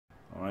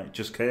Right,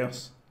 just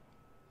chaos.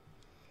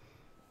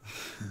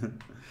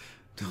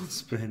 Don't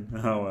spin.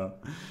 Oh well.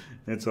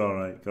 It's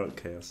alright. Got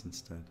chaos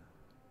instead.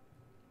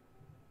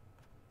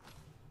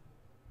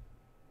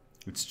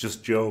 It's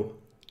just Joe.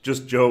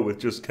 Just Joe with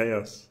just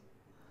chaos.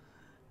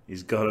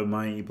 He's got a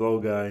mighty blow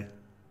guy.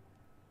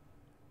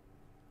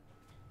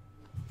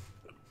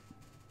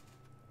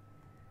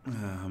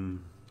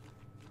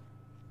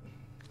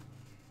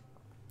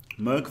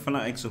 Merc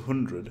Fanatic's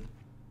 100.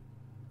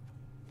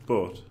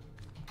 But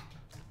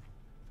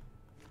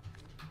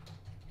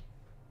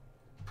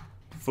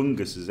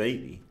Fungus is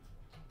 80.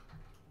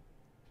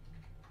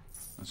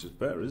 That's just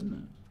better, isn't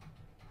it?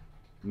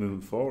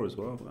 Moving 4 as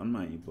well, and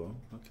mighty blow.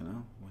 Fucking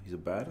hell. Well, he's a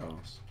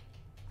badass.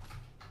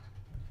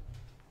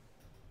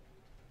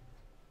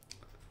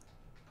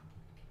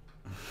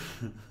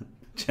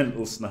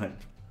 Gentle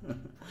snipe.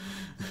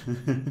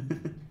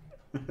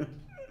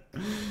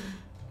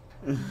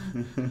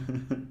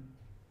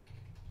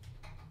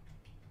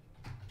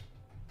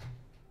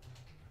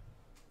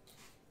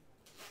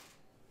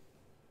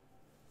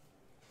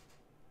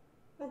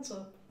 What's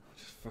up?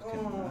 Just fucking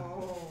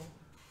knackered.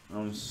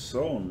 I'm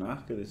so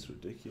knackered, it's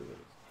ridiculous.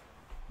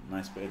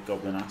 Nice bit of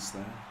goblin ass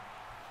there.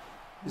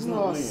 Isn't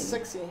that weird?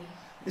 Sexy.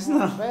 Isn't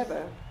that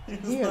better?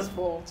 He has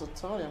balls to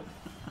tell you.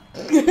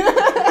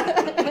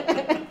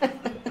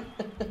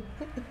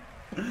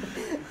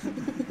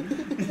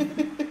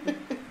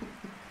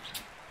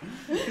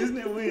 Isn't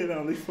it weird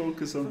how they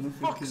focus on the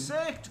fucking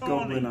sake,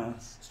 Tony. goblin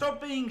ass?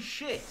 Stop being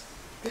shit.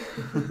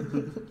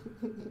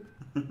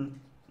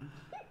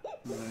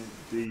 Right,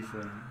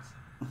 defense.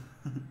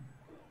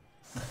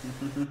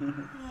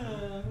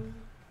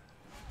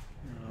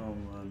 Oh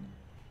man.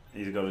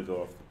 He's got to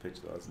go off the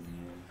pitch though, hasn't he?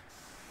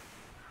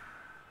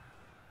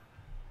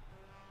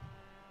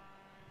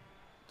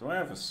 Do I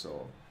have a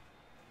saw?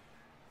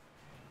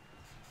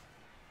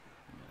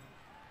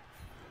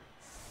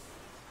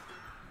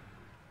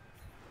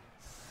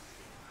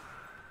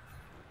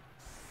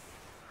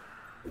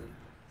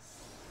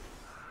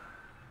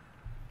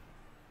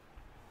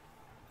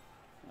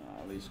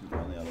 At least we got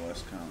on the other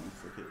west can't we?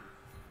 Fuck it.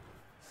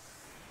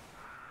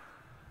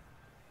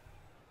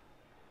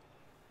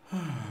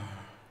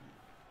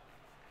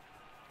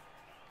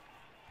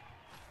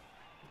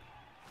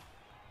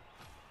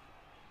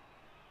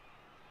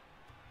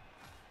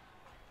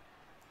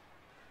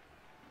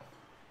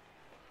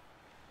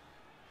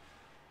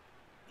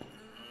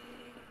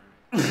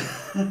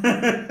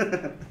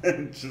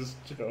 Just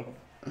Joe.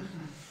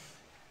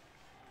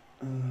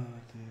 Oh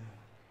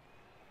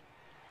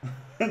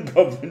dear.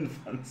 Goblin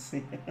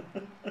fancy.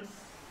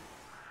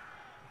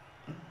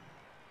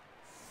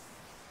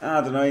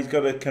 I don't know, he's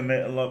got to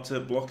commit a lot to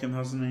block him,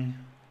 hasn't he?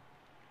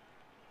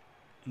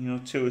 You know,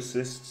 2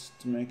 assists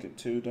to make it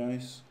 2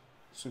 dice.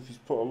 So if he's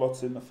put a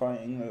lot into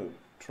fighting the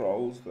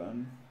trolls,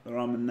 then they're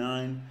armor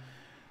 9.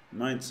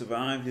 Might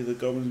survive, the other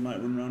goblins might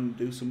run around and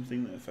do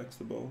something that affects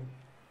the ball.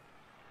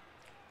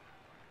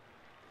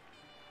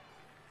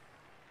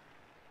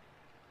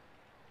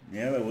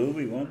 Yeah, there will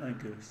be one, I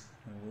guess.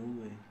 There will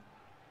be.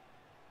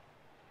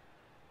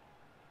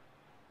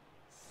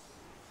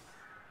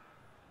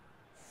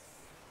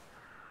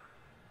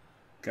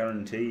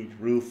 Guaranteed.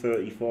 Rule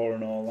 34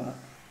 and all that.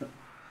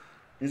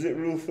 Is it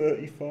Rule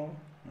 34?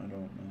 I don't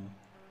know.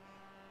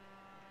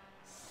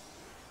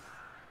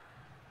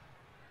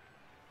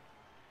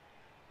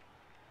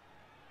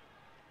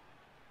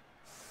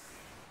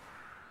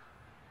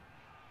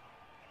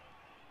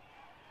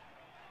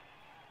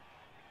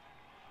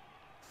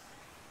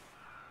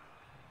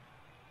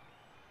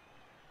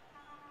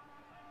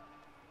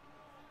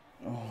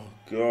 Oh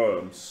god,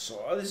 I'm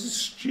so... This is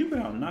stupid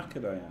how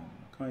knackered I am.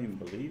 I can't even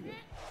believe it.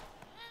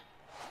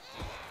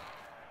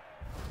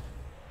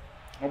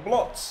 Oh,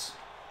 blots!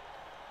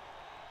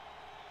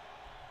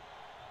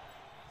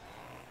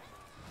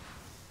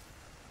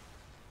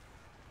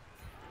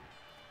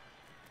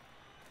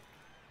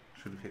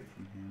 Should have hit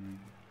from here maybe.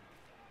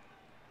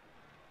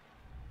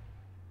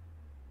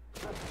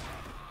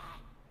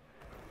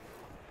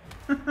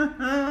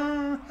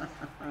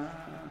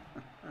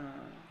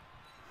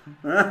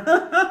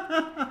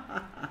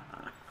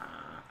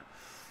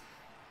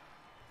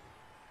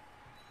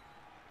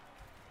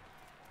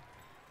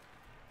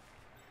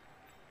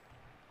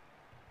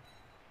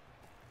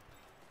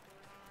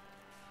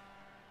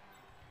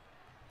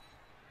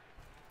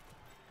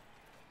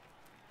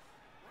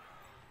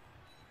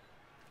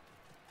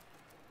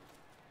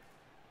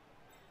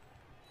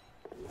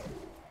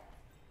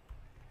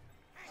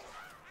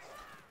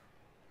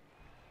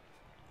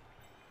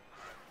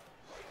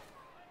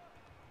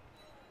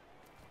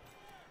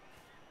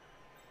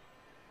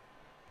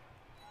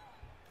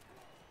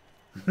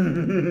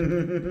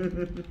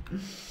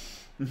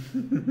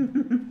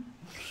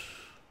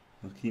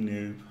 Lucky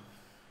noob.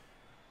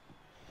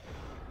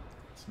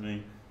 It's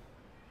me.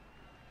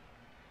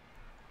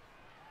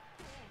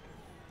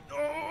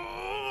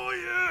 Oh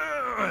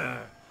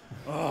yeah!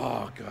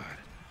 Oh god,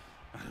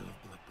 I love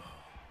Blood Bowl.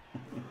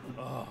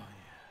 Oh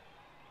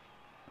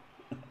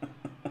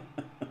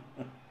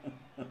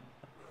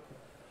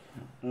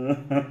yeah.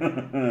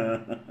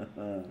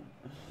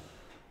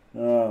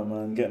 Oh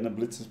man, getting a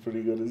blitz is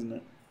pretty good, isn't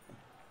it?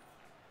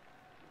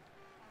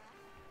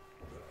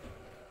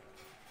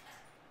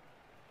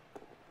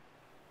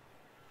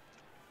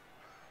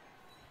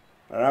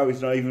 Oh,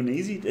 it's not even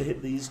easy to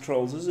hit these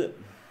trolls, is it?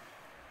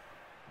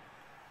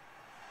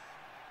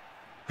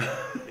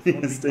 If you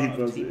want to Stay be part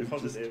of positive, team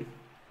positive,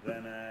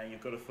 then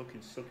you've got to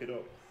fucking suck it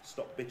up.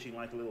 Stop bitching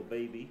like a little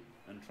baby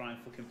and try and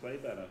fucking play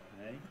better,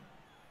 eh?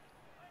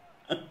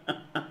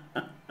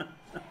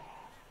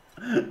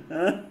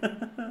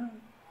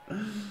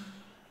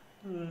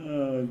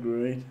 Oh,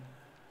 great.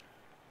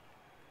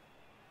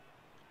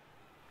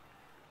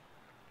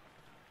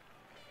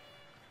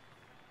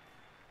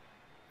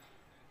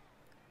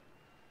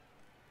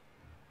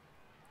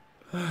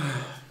 Hey.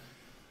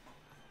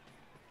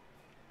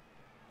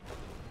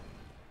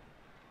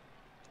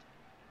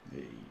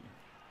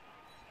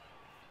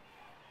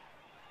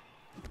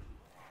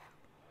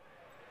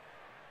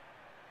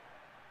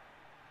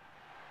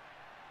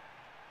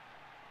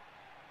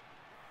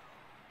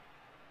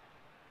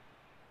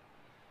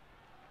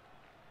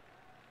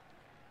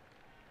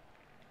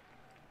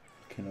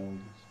 Fucking oldies.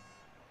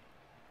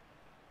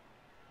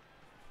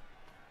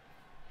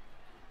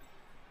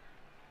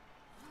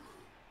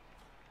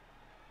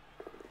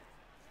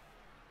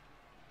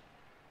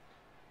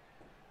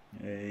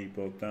 Hey,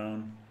 both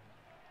down.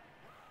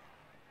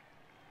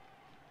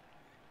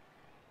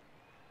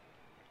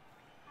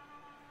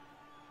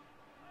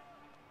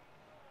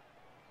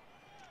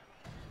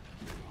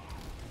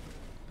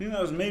 I think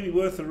that was maybe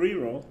worth a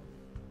reroll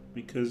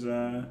because you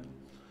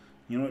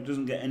know it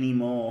doesn't get any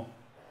more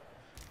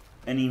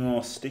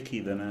sticky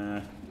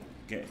than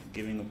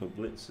giving up a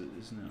blitz,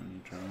 isn't it, on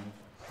your drive?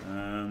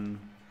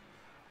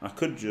 I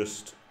could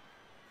just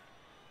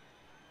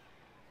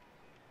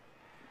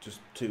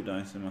two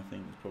dice him. I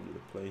think is probably the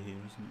play here,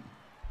 isn't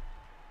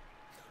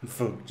it?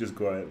 Fuck, just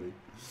quietly.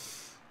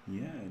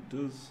 Yeah, it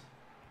does.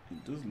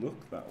 It does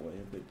look that way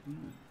a bit,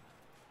 doesn't it?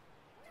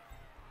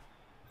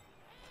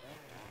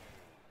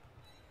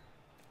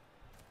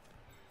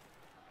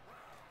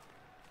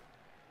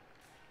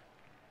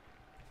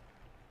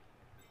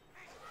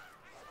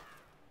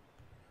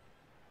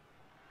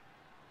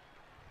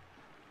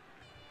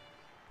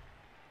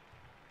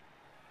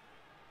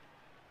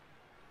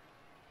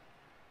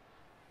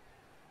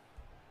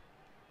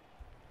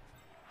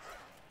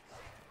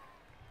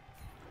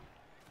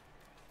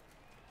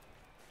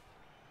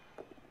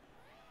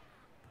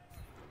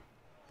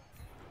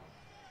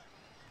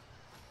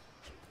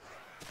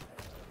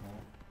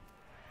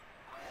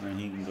 And then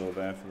he can go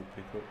there for the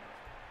pickup.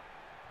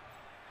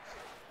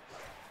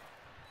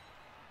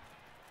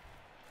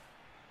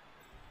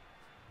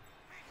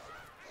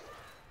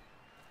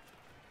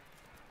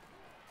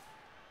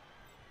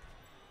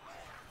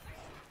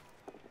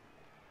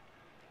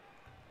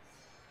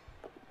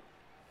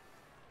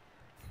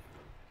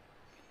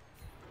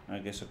 I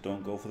guess I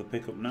don't go for the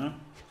pickup now,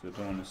 because I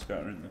don't want to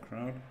scatter into the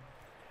crowd.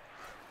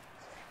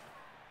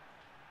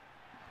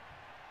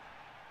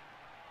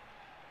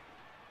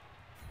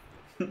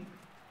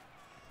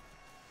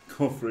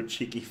 Go for a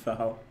cheeky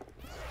foul.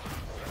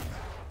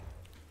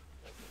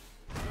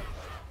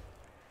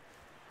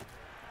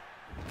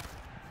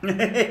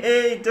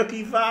 Hey,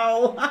 ducky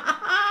foul!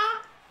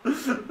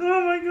 Oh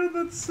my god,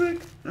 that's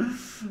sick!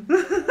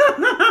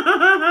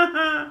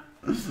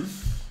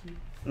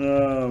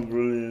 Oh,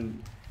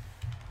 brilliant.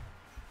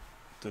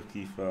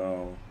 Ducky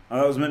foul. Oh,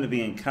 that was meant to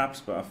be in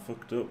caps, but I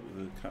fucked up with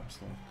the caps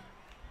lock.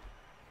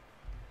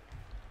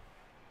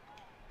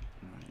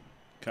 Right.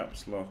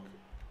 Caps lock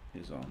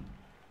is on.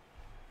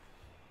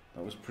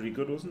 That was pretty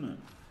good, wasn't it?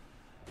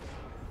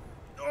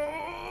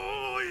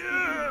 Oh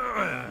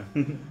yeah!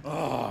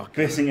 Oh,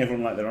 Facing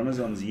everyone like they're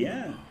Amazons,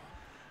 yeah.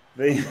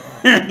 They,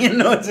 you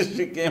know, it's a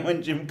shit game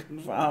when Jim can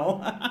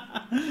foul.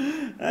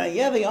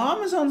 Yeah, the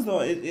Amazons though,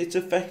 it's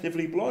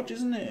effectively blodge,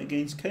 isn't it,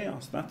 against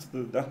Chaos? That's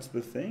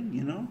the thing,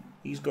 you know.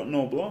 He's got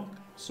no block,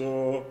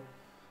 so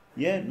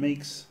yeah, it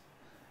makes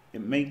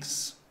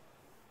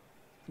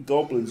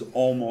Goblins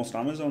almost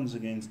Amazons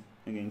against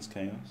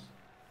Chaos,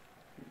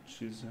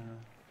 which is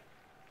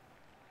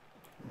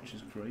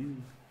crazy.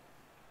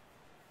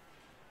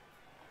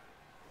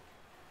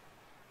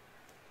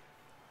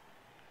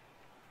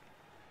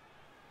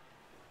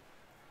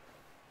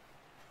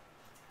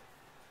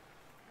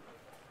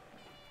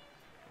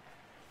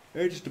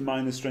 They're just a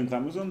minus strength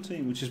Amazon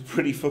team, which is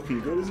pretty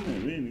fucking good, isn't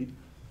it, really?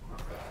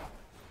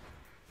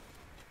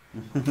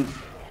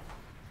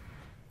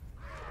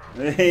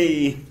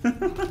 Hey!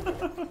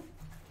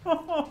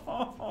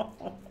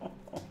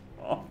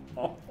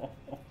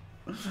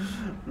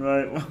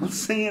 Right, well,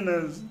 seeing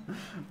as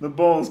the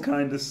ball's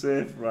kind of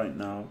safe right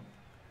now,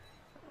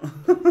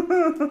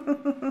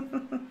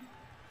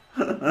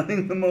 I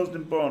think the most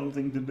important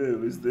thing to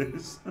do is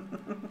this.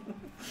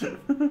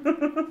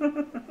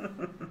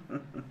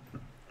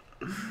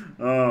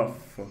 Oh,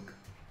 fuck.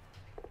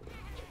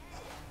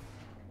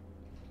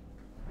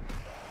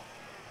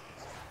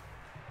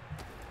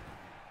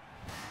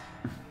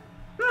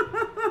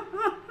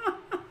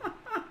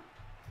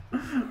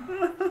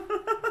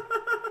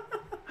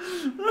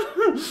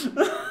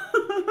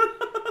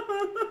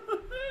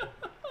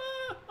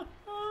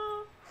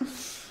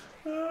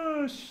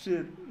 Oh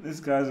shit, this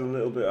guy's a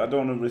little bit... I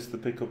don't want to risk the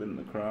pickup in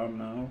the crowd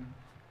now.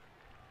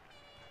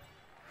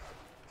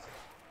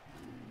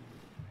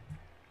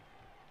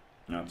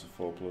 That's a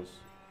 4+.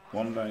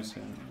 One dice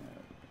in.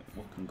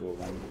 What can go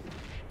wrong?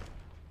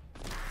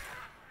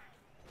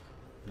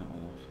 Not a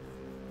lot.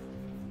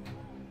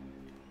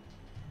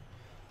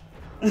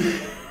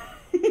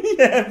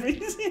 Yeah,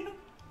 please, yeah.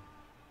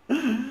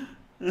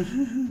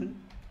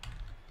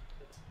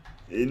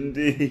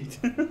 Indeed.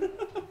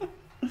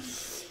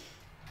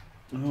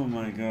 Oh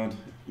my god.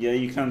 Yeah,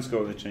 you can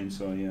score with a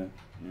chainsaw, yeah.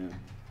 Yeah.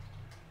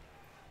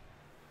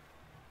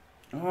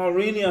 Oh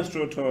really,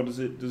 AstroTor, is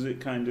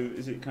it kind of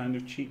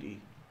cheaty?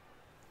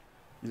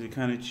 Is it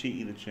kind of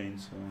cheaty, the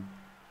chainsaw?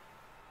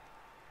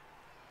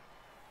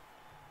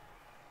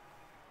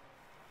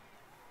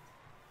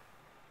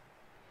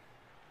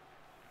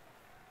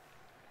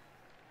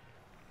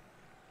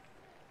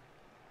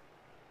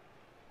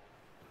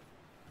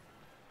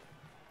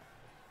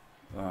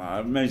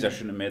 Maybe I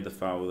shouldn't have made the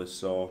foul with a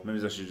saw.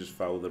 Maybe I should just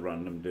foul the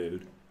random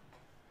dude.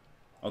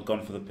 Or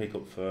gone for the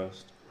pickup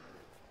first.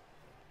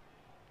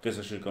 Guess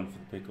I should have gone for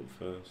the pickup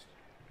first.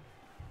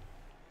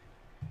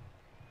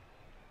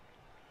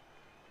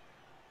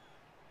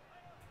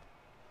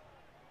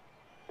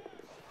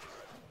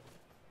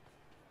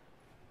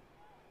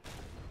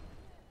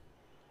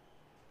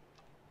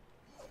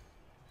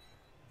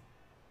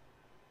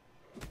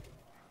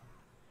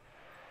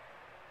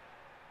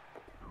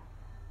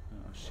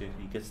 Shit,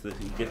 he gets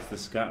the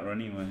scatter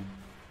anyway.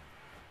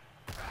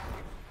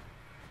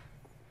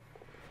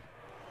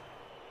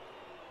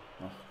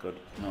 Oh god,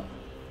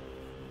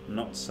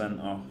 not sent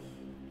off.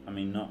 I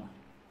mean not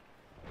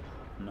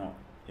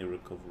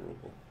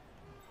irrecoverable.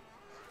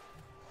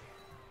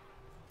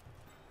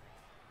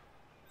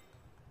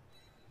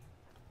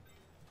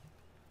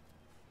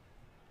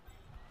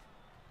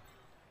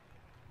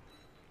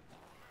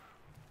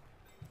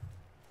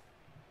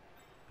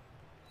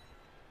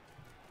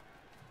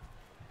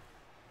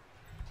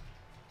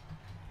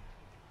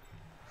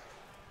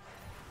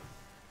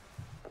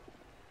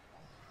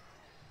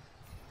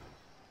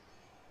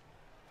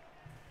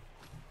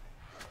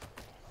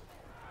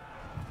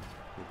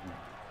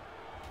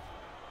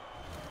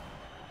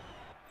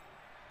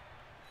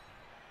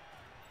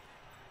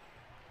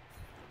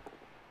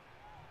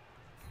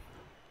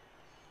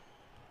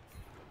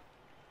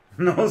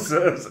 No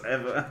serves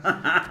ever.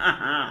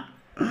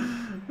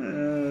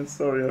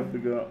 Sorry, I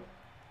forgot.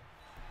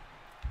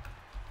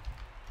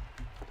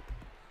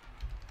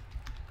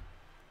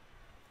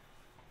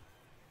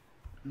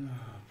 Oh,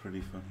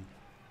 pretty funny.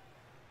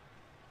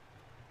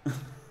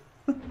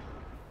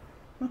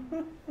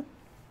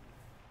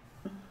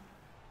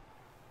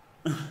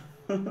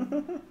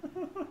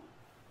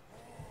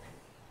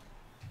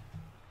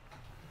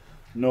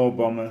 No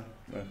bomber.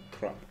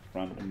 Crap,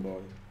 random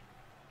boy.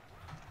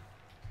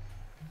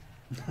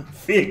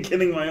 Fear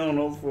killing my own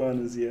old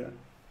furnace, yeah.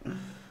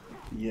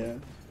 Yeah.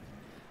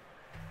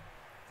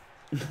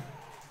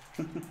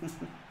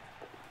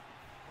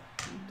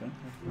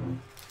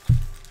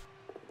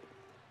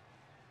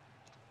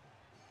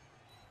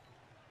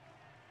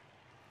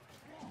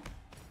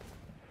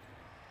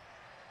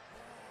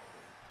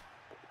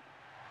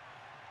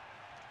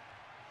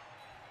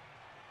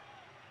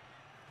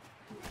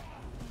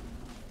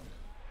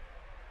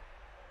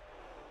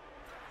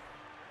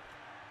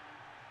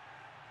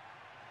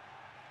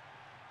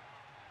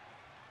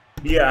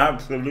 Yeah,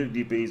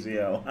 absolutely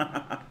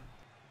BZL.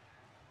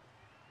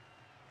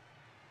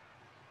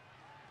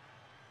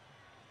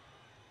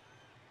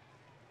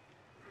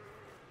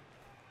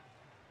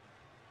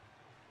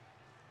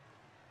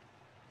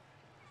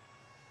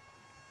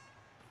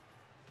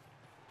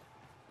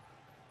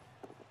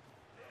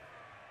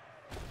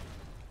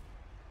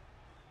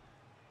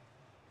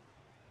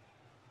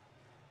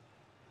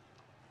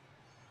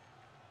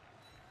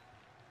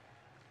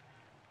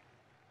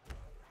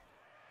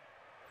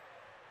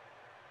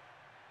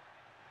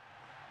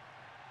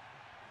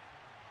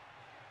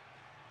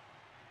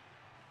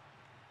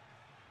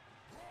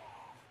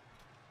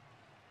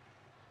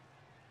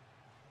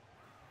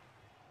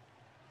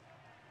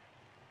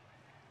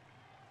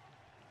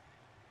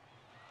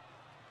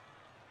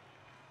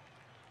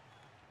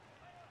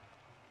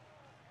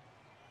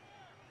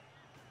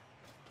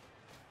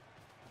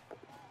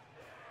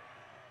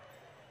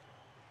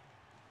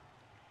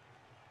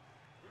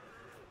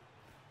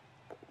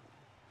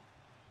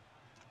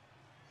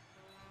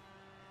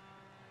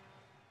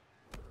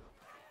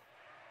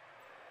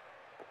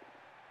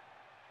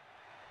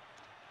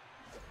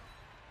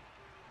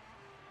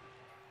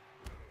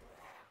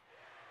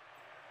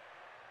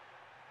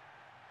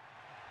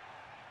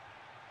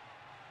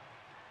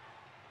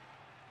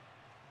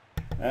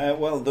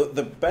 Well,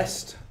 the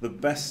best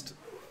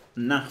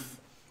naff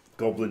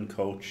goblin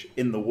coach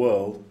in the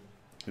world,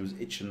 who's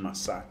itching my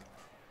sack.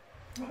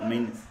 I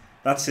mean,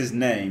 that's his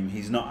name.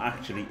 He's not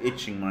actually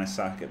itching my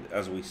sack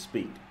as we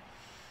speak,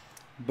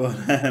 but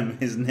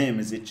his name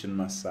is Itching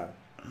My Sack.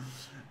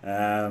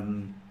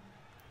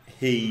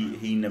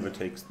 he never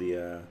takes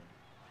the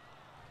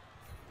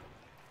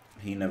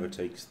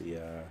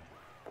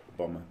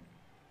bomber.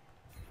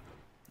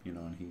 You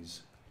know, and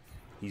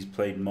he's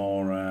played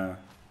more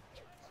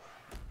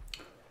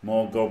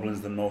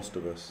goblins than most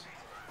of us.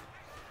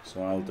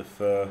 So I'll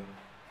defer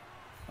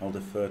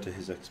to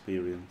his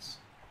experience.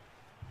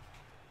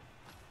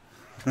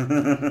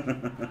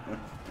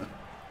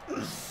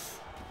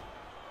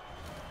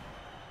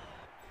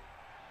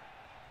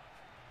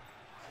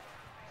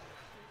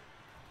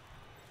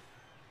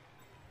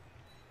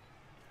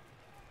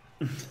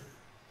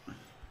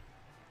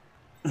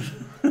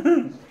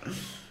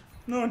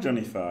 No,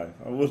 Johnny Five,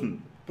 I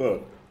wouldn't.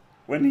 But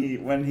when he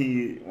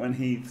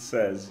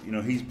says, you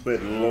know, he's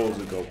played loads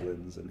of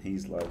goblins and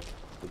he's like,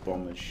 the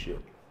bomber's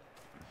shit.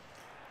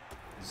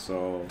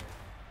 So,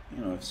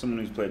 you know, if someone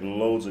who's played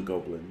loads of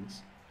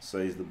goblins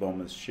says the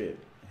bomber's shit,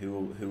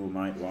 who am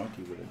I to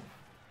argue with him?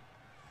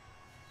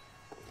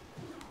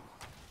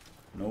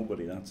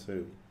 Nobody, that's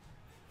who.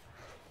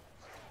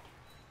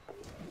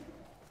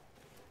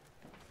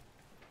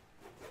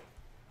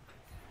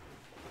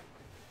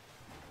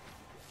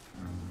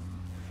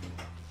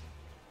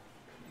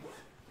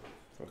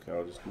 Fuck,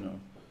 I'll just, you know,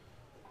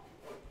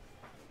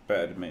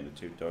 better to make the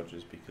 2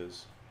 dodges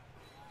because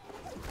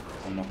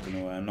I'm not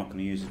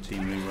gonna use a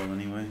team reroll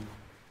anyway.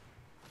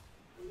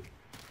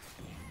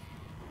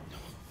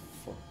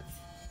 Fuck.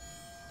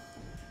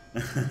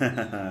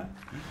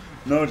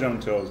 No jam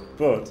toes,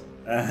 but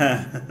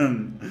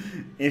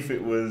if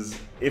it was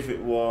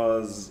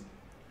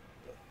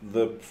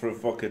the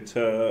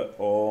provocateur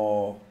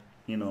or,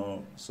 you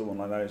know, someone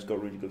like that who's got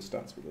really good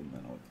stats with them,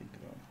 then I would think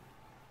about it.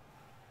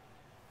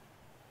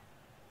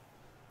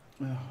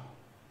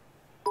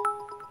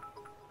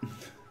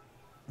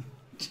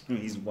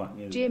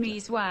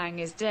 Jimmy's Wang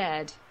is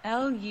dead.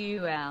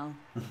 LUL.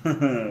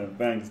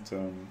 Thanks,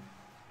 Tony.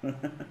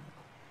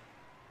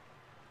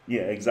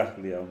 Yeah,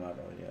 exactly,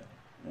 Elmado, yeah.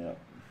 Yeah.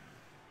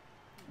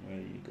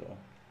 There you go.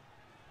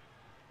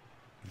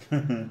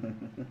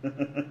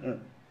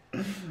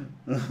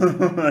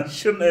 I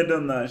shouldn't have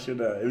done that,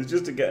 should I? It was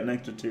just to get an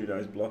extra 2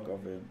 dice block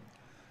off him.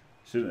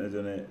 Shouldn't have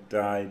done it.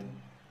 Died.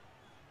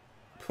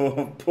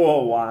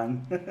 Poor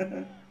Wang.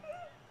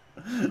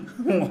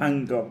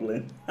 Wang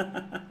Goblin.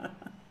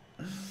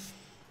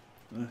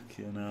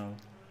 Okay, now.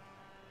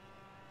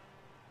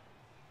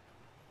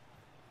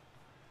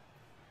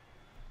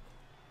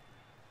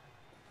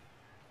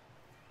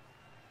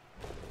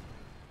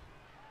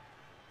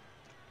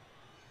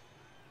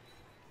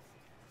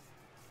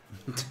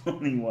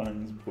 Tony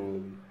Wang's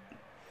poorly.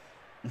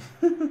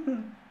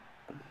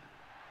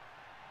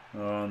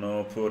 Oh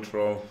no, poor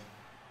troll.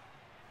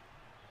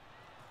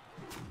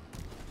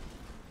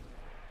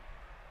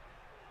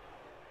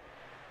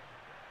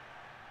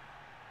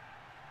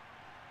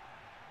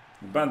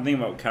 The bad thing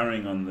about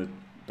carrying on the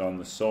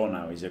saw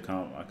now is I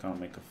can't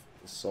make a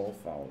saw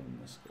foul in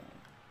this guy.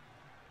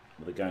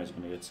 But the guy's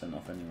going to get sent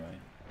off anyway.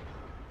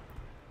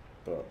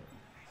 But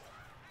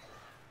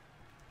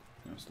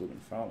I'm still going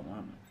to foul him,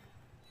 aren't I?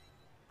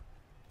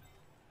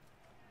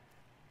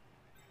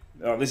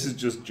 Oh, this is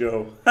just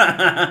Joe.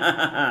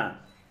 Why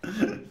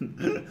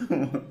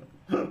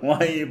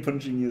are you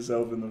punching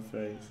yourself in the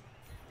face?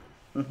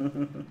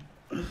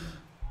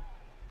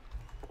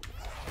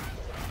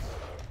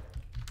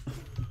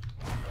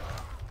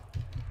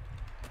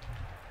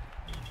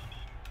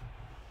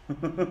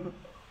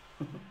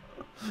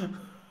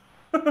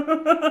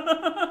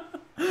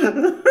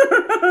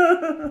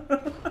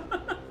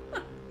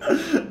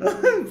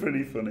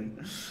 Pretty funny.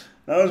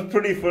 That was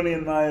pretty funny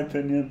in my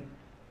opinion.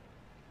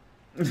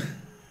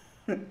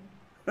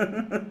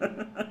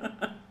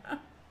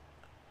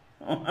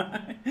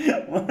 Why?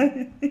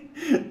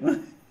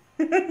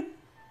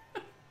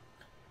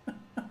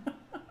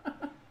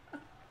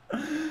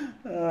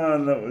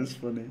 Oh, that was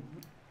funny.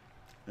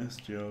 Yes,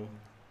 Joe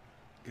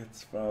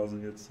gets fouls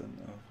and gets sent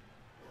off.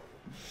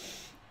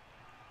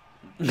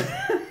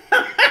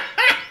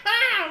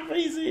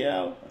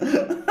 VCL.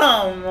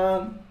 Oh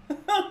man.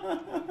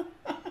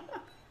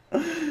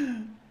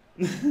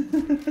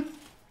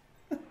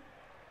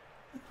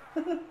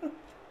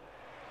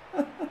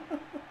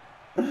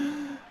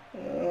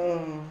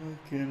 Oh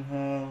fucking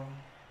hell.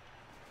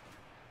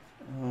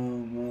 Oh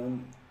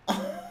man.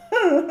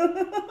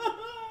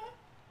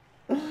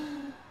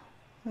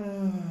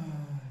 Oh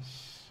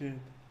shit.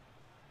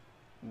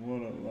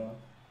 What a laugh.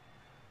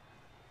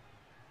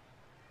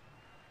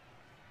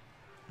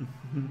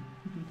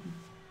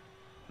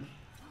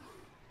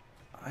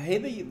 I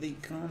hate that they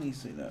can't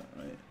easily that,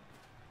 right?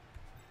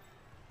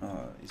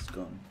 Oh, he's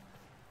gone.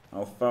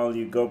 I'll foul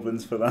you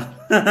goblins for that.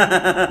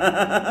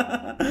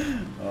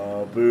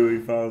 Oh, boo, he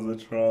fouls the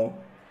troll.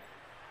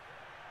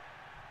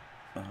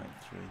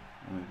 Alright, 3.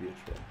 Or maybe a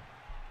troll.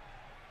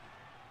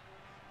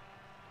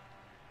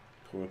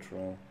 Poor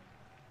troll.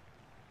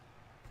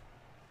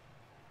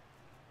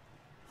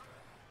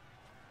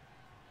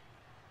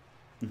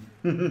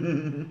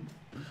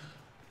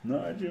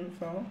 Not a Jim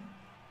foul.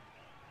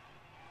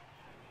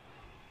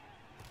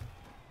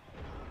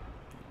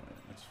 Right,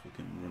 let's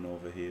fucking run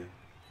over here.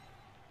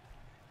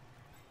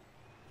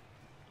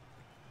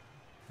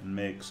 and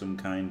make some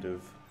kind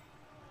of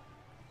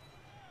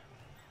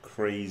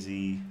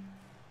crazy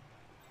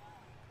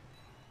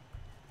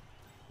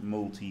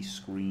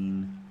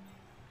multi-screen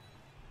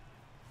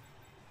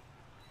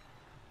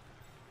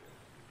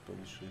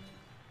bullshit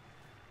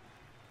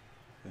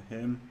for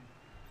him.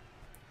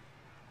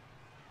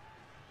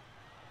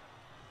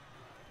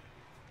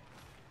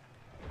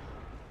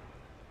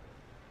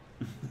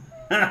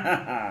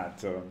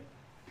 Done.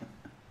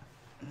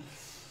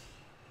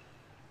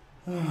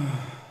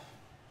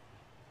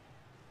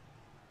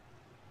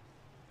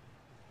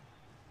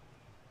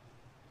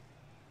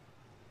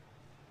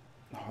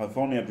 Oh, if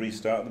only I'd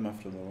restart them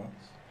after the last.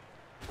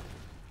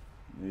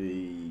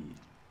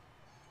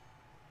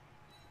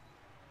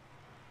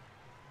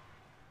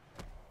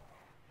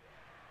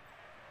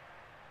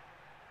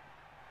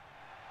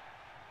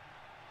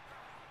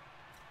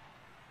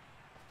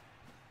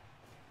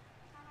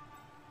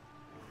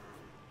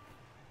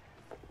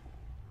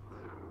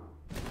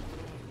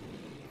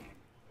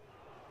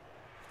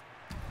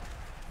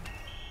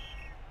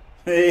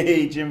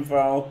 Hey, Jim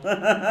Fowl.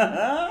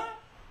 Oh,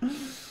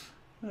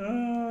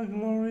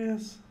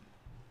 glorious.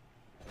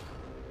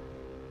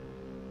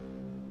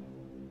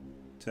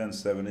 Turn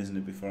 7, isn't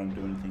it, before I'm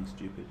doing anything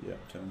stupid?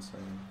 Yep, turn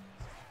 7.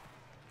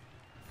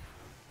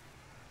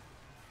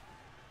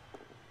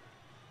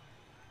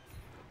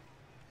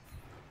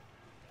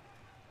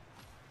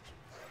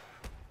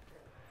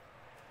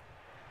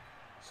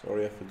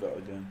 Sorry, I forgot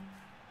again.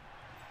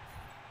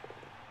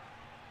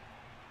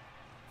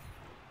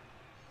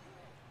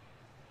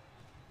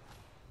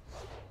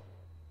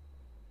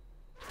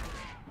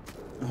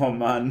 Oh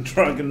man,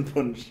 Dragon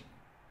Punch.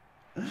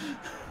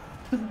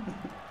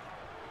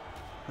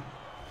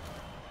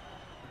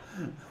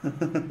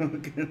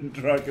 Fucking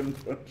Dragon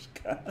Punch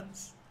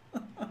cats.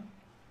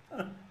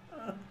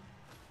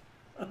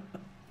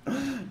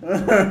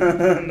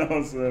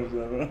 No serves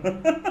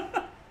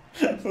ever.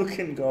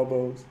 Fucking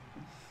gobbos.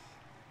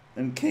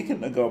 And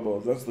kicking the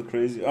gobbos, that's the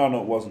crazy. Oh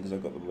no, it wasn't because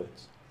I got the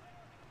blitz.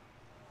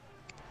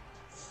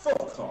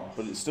 Fuck off.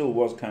 But it still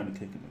was kind of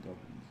kicking the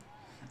goblins.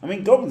 I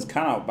mean, goblins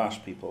can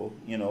outbash people,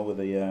 you know, with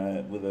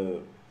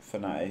a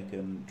fanatic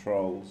and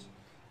trolls.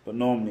 But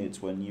normally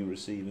it's when you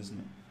receive, isn't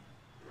it?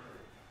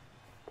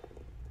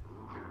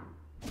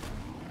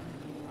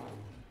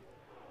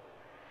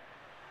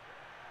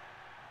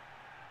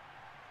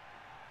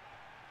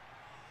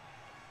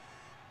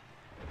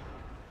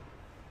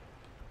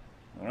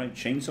 Alright,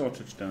 chainsaw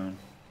touchdown.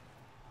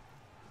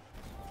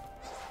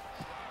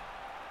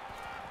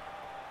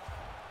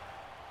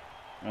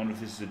 I wonder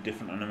if this is a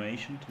different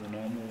animation to the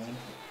normal one.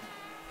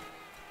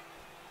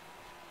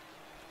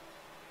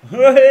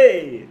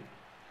 Hey!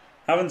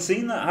 Haven't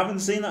seen that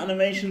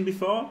animation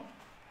before?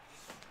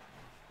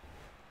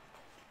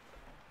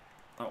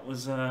 That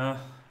was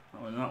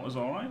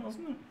alright,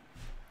 wasn't it?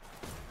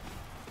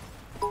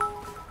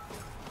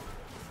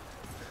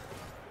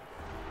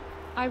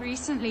 I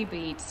recently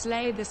beat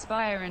Slay the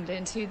Spire and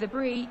Into the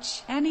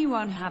Breach.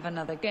 Anyone have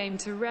another game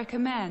to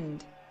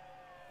recommend?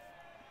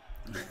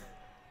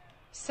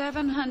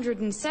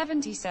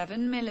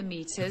 777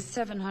 millimeters,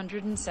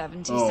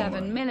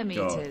 777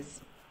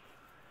 millimeters.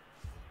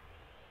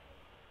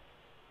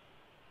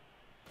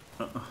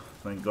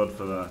 Thank God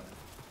for that.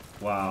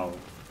 Wow.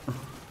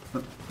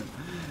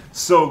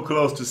 So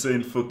close to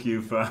saying fuck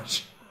you,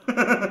 Fash.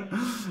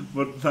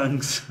 But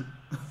thanks.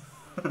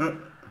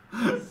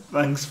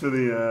 Thanks for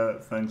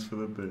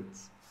the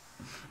bits.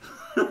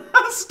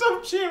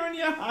 Stop cheering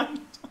your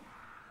hand.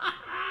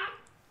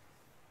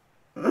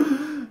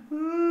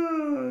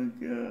 Oh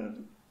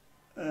god.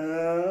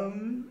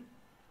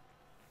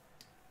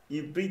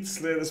 You beat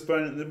Slay the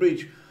Spire in the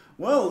Breach.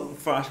 Well,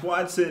 Fash, what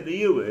I'd say to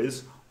you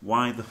is,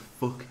 why the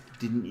fuck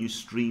didn't you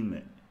stream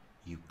it,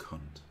 you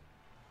cunt?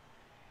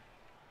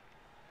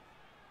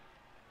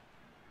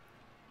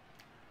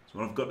 That's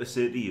what I've got to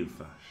say to you,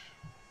 Fash.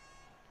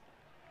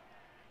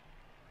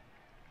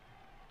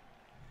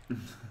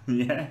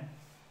 Yeah.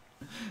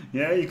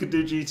 Yeah, you could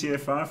do GTA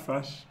 5,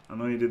 Fash. I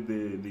know you did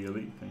the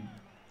elite thing.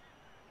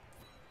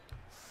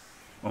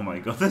 Oh my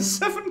god, there's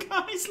 7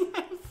 guys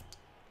left!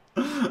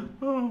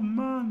 Oh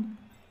man.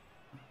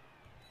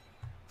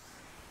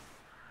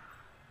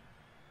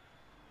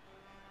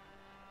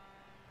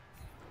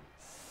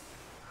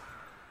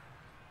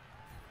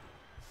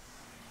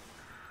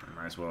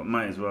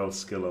 Might as well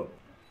skill up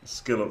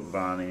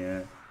Varney,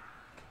 yeah.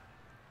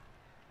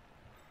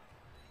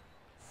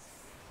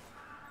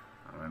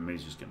 I may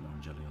just get more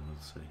jelly,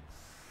 let's see.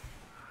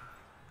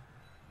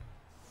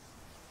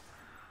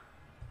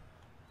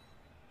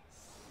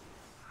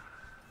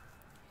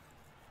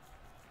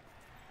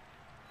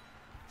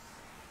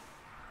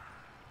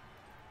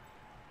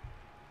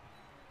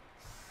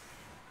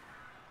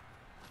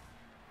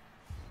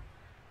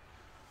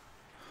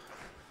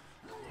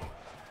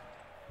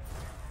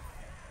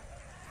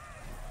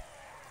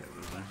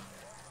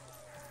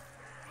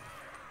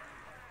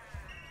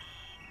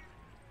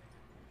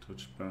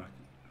 Touch back.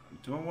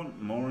 Do I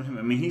want more of him?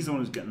 I mean, he's the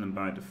one who's getting them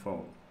by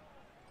default.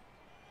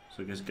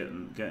 So I guess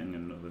getting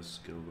another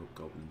skill of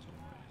goblins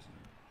alright, isn't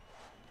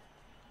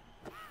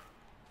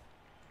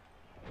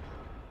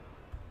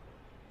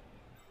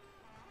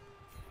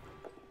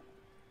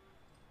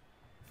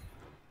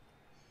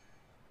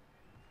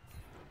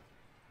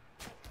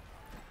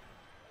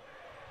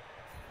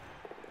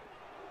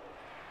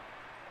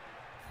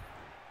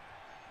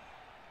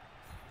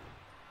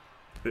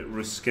bit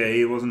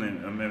risque, wasn't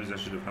it? Or maybe I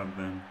should have had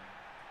them.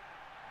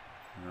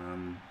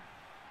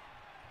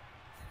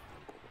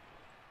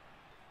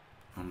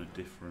 On a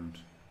different,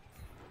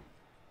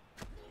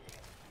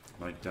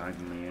 like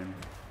diagonally in.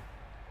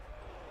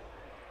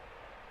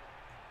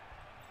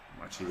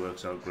 Actually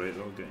works out great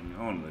though, getting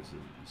on.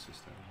 It's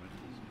just how it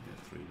is. You get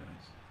 3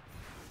 dice.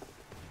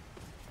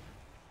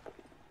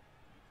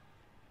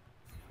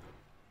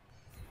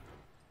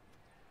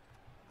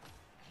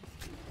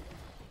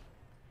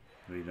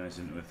 Three dice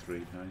into a 3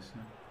 dice.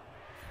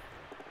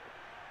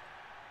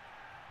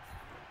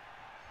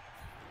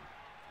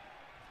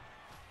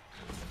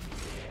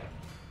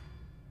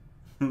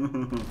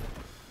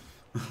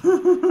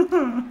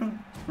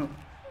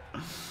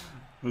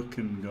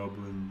 Fucking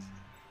goblins.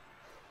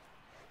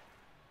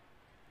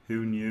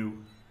 Who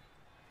knew?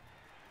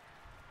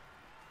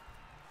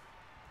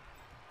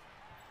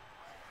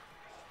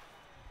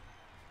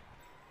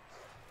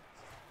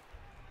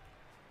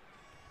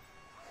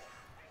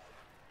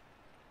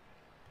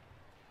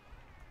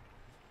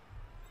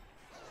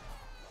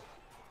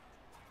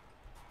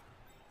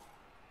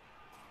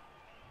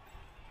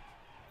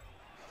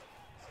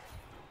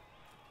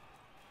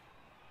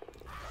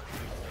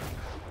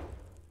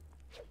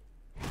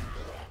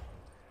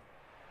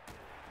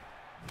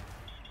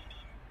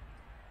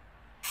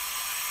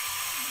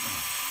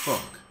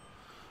 Fuck.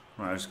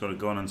 Right, I just got to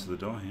go on into the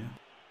door here.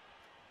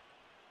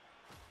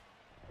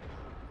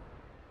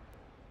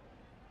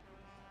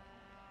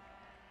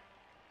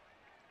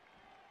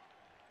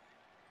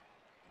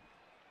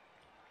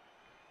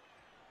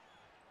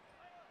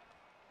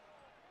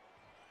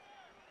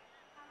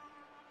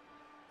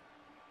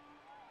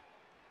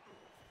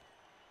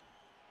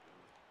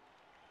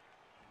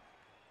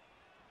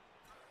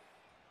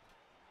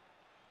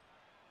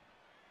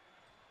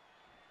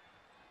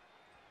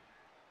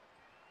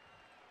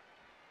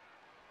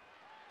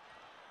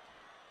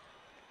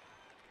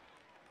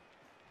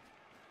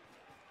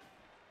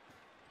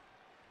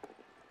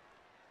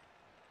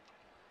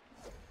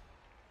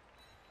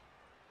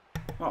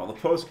 Oh, the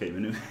post came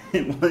in.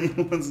 It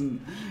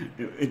wasn't.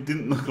 It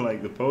didn't look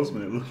like the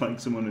postman. It looked like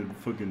someone had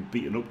fucking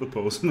beaten up the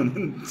postman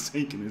and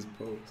taken his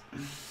post. It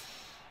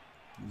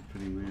was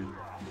pretty weird.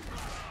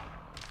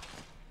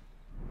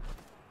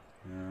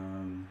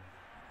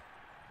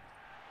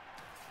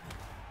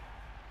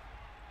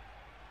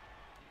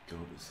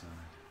 Gobbo side.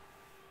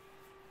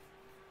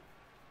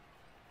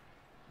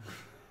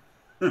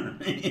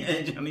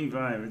 Yeah, Johnny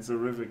 5. It's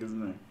horrific,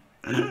 isn't it?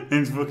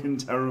 It's fucking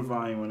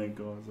terrifying when it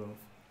goes off.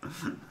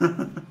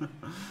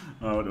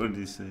 Oh, what did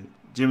he say?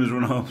 Jim has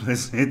run a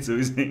hopeless hit, so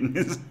he's hitting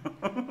his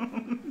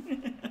own.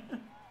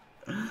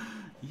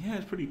 Yeah,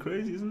 it's pretty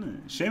crazy, isn't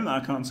it? Shame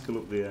that I can't skill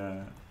up the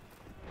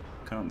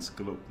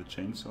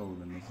chainsaw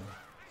with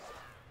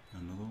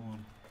another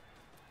one.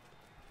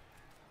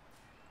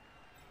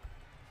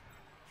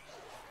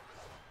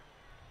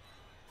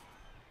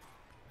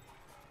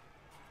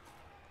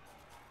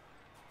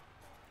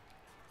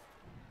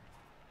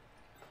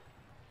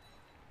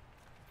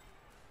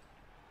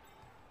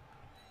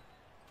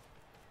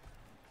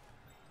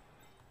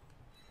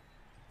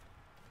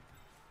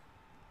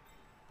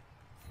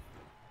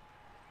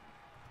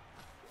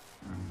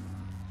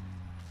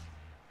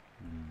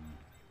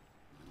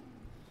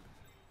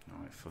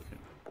 Alright, fuck it.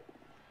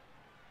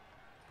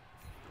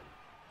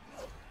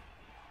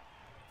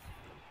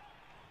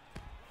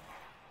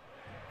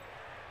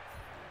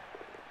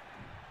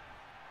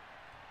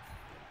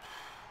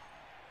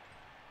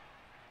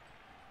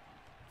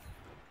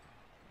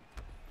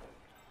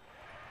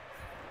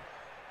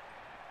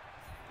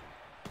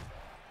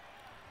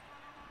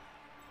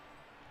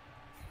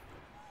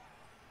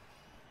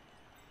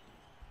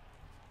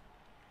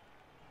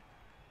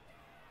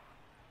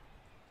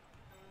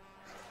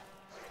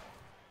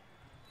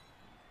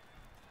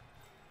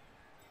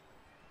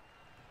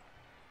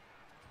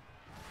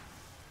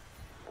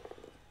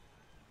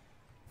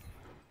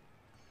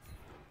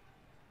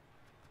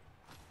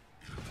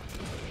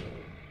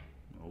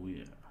 Oh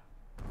yeah.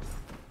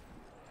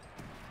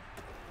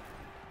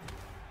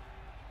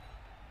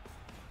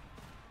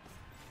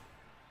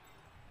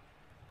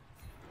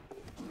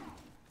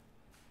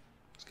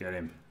 Let's get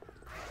him.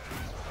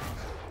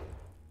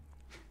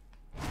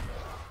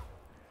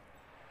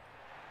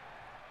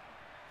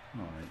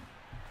 Alright.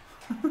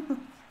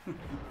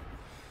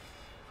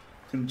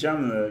 Can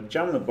jam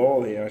the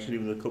ball here actually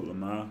with a couple of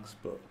marks,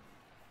 but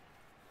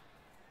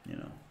you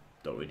know,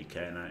 don't really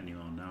care that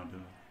anymore now, do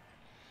I?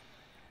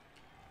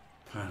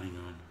 Piling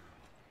on.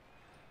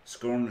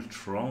 Scoring a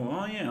troll.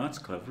 Oh yeah, that's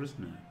clever,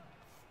 isn't it?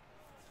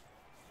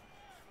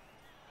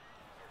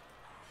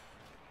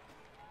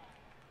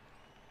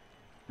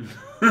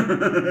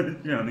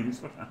 Johnny's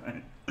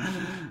fine.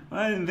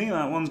 I didn't think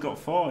that one's got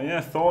 4.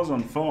 Yeah, Thor's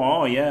on 4.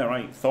 Oh yeah,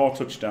 right. Thor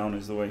touchdown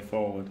is the way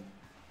forward.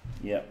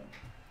 Yep.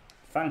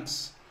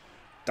 Thanks,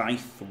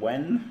 Dyth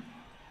Wen.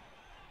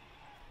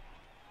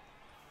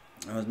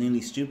 I was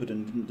nearly stupid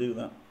and didn't do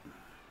that.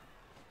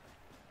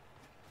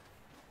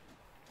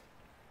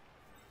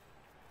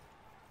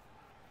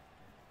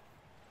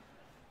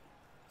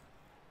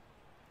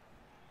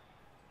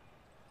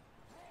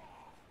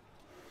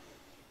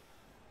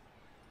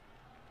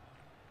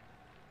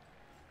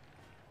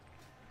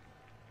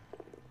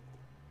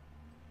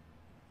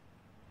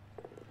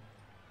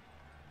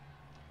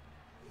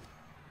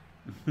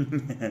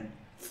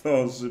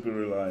 Thor's super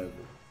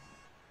reliable.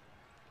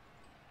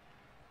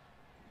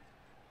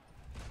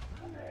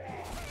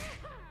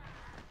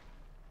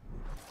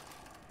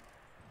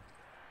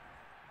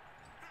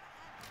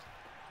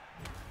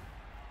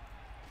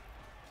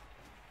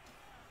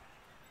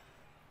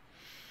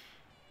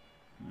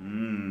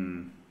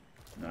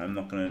 No, I'm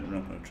not gonna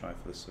try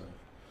for the serve.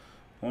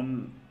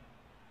 One.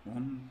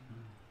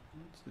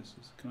 What's this?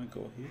 Can I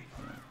go here?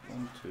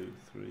 1, 2,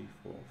 3,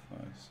 4, 5,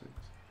 6.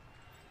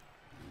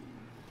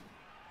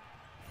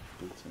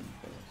 Built in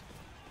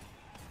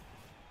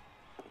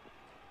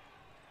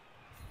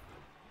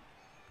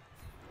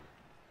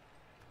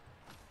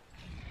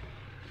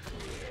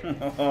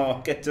first.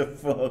 Oh, get the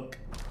fuck!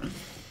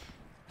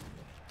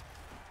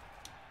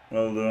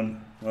 Well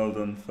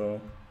done,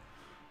 Thor.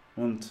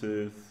 1,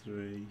 2,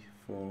 3,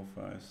 4,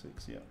 5,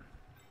 6. Yeah.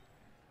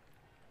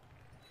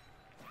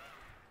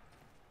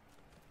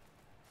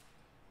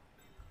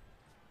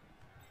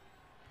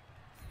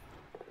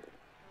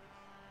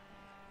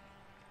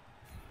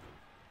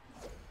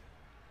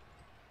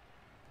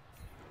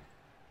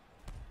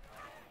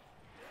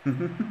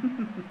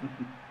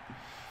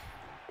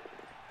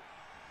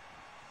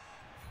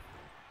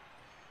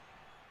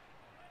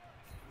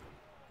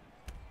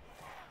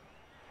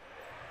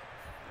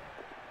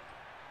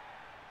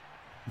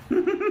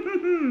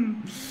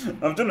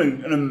 I've done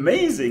an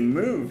amazing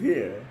move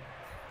here.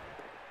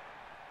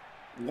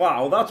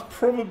 Wow, that's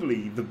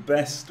probably the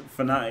best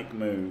Fnatic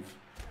move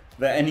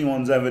that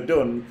anyone's ever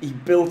done. He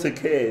built a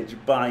cage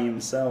by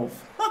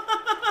himself.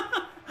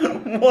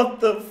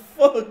 What the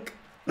fuck?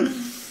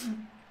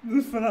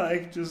 The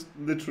Fnatic just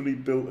literally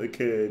built a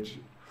cage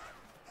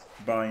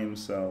by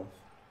himself.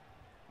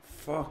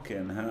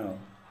 Fucking hell.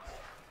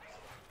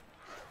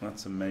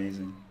 That's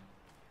amazing.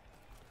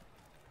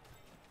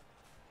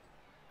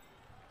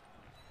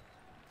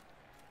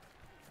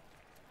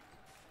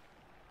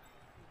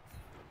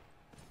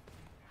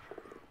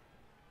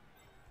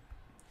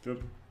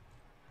 Good.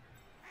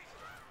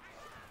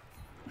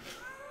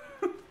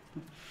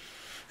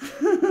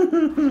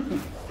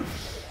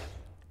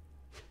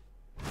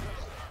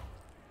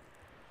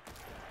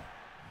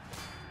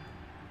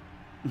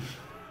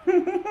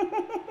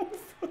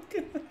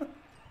 Fucking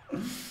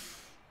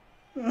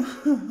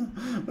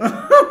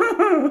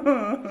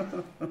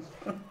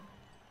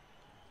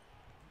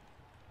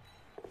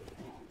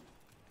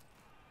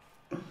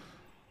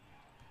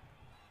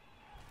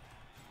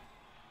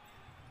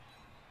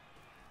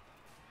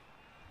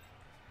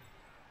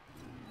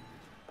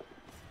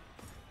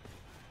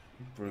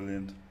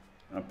brilliant.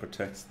 That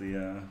protects the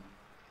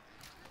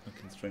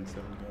fucking strength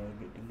 7 guy a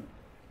bit, doesn't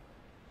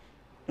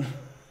it?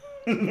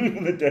 Look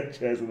at the deck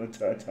chairs on the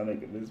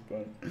Titanic at this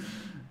point.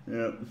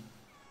 Yeah.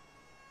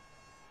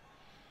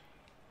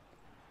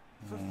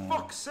 For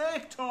fuck's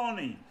sake,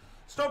 Tony!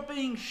 Stop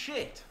being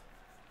shit!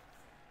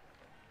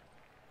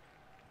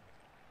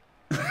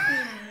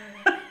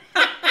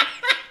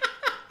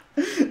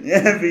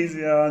 Yeah,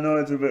 VCR, I know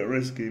it's a bit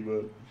risky,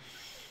 but...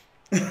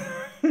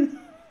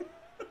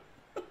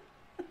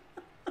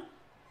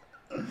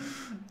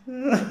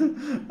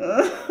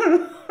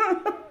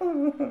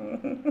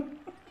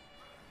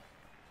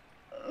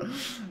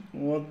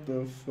 What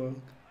the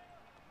fuck?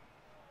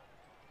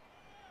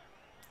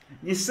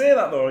 You say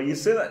that though, you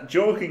say that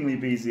jokingly,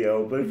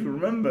 BZL, but if you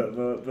remember,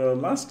 the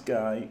last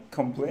guy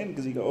complained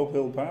because he got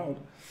uphill powered.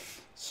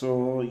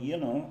 So, you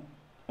know,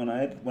 when I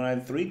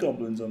had 3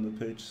 goblins on the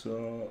pitch,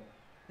 so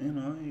you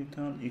know, you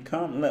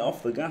can't let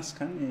off the gas,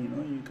 can you? You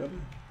know, you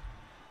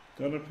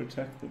gotta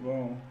protect the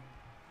ball.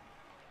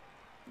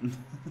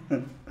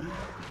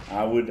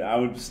 I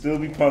would still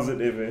be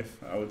positive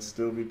if I would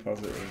still be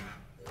positive.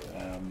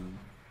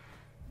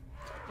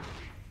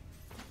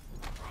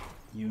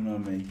 You know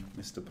me,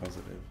 Mr.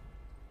 Positive.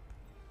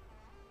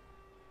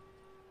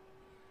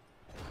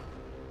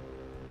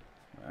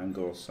 And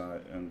go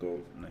side and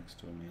go next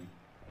to me.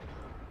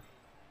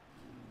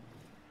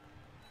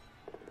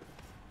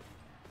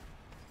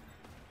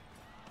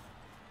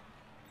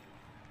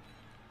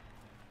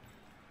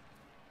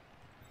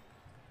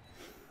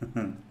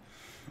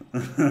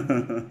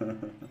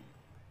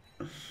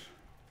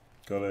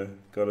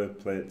 Gotta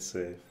play it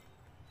safe.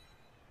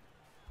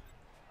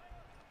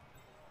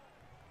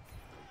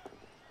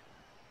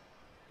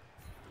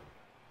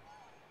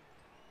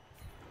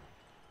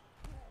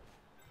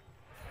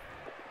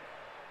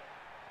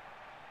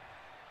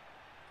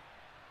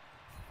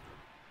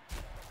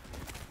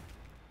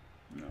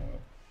 No,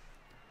 well,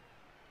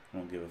 I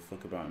don't give a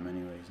fuck about him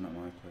anyway. He's not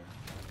my player.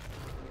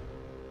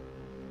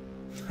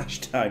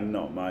 Hashtag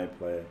not my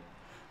player.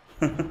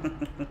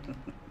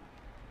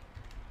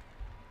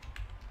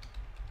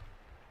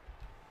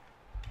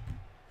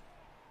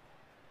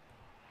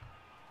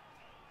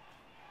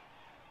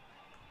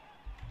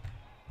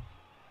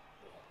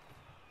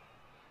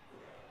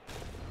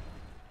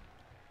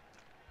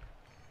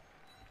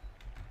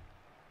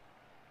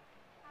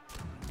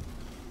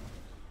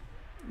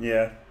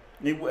 Yeah,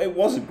 it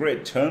was a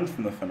great turn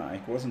from the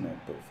Fnatic, wasn't it?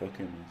 But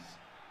fucking,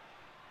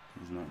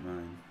 he's not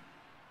mine.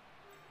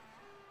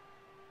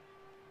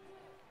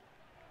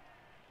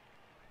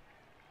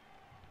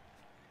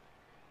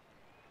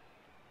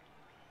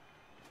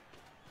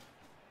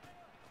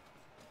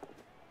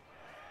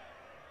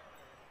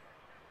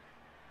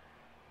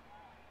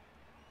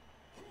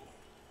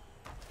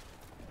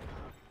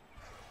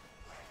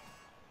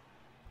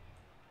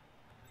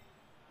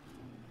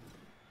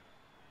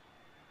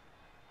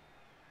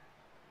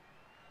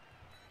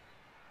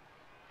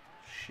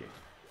 shit.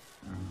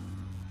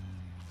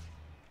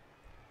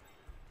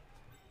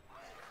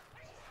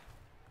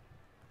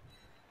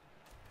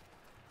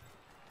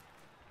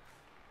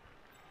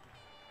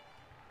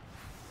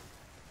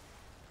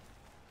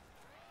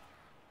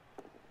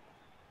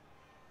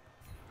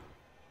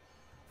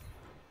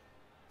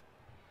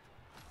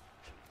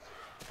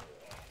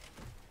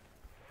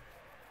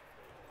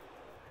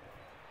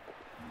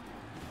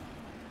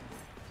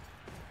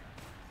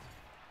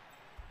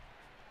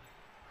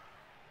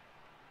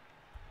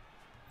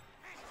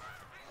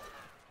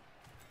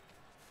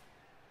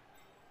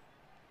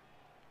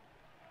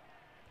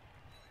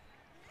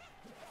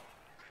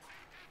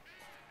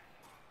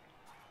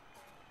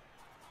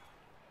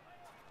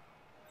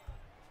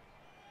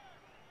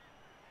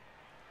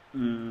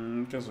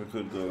 Guess I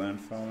could go there and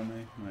follow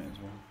me. Might as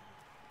well.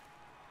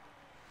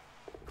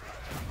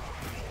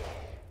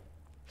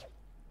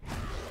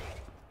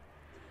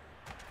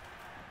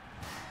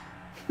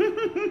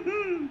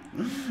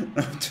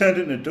 I've turned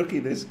into Ducky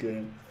this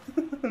game.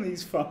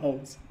 These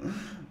fouls.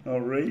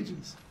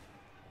 Outrageous.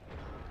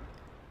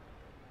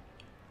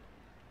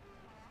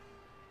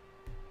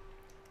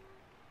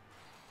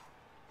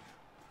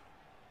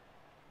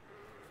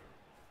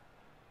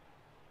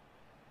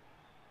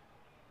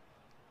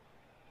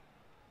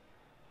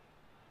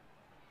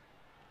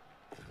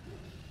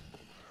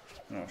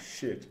 Oh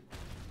shit.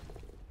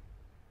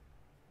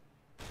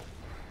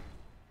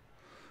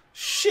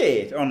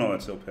 Shit! Oh no,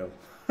 it's uphill.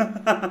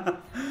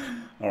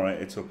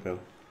 Alright, it's uphill.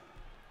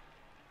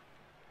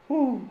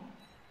 Whew.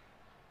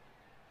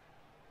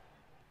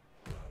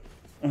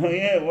 Oh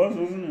yeah, it was,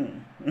 wasn't it?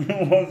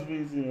 It was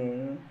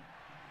BCO,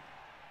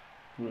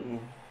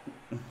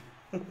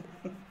 yeah.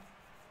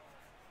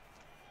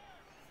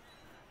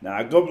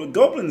 Nah,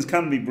 goblins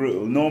can be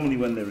brutal. Normally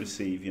when they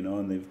receive, you know,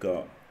 and they've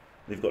got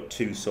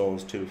 2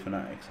 souls, 2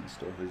 fanatics and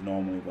stuff, is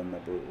normally when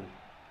they're brutal,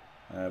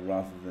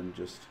 rather than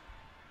just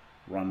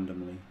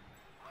randomly.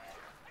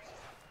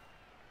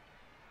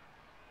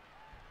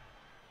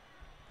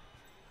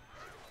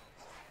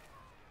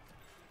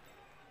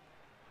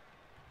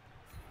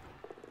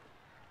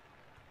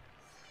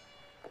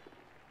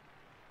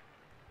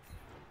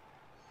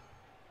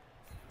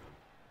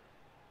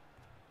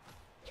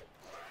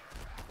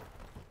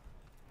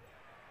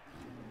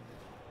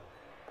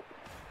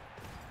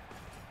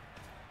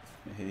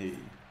 Hey.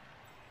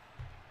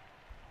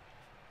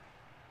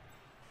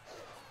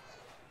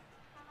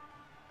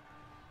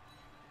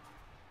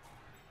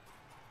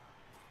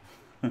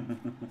 Oh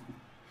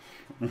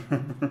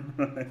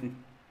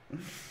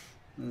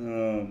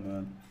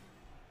man.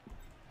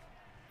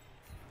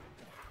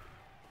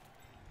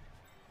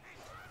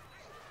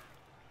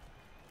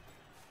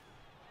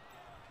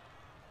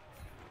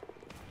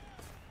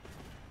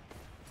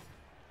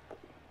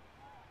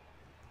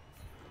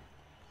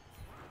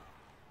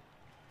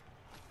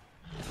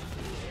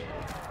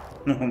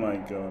 Oh my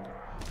god.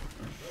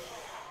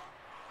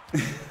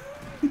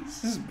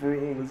 This is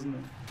brutal, isn't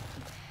it?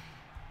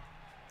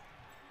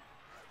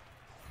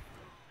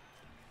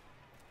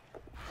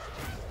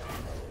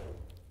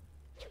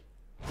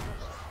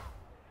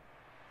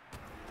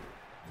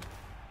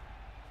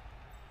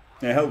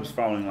 It helps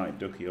fouling like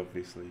Ducky,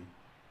 obviously.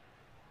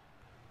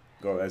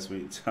 God, that's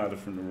sweet. It's harder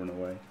for him to run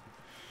away.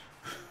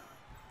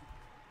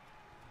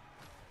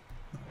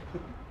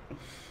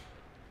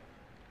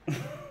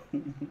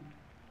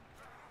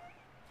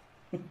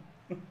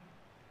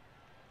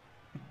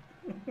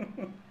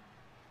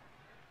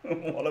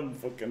 What a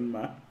fucking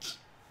match.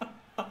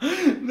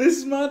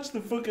 This match,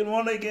 the fucking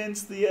one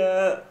against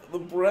the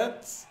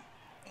Bretts.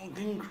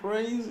 Fucking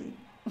crazy.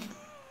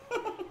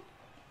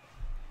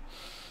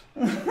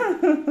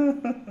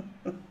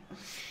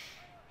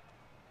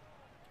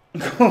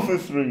 Go for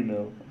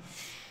 3-0.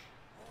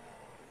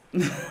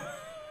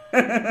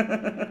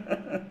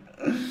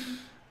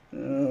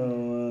 Oh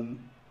man.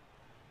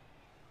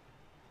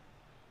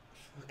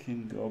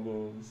 Fucking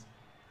gobbos.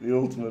 The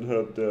ultimate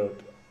herb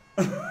derp.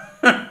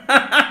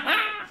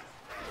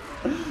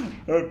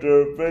 Herb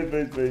derp,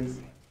 base.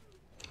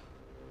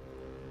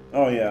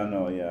 Oh yeah,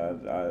 no, yeah.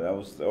 I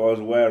was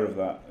aware of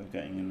that, of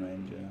getting in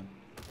range, yeah.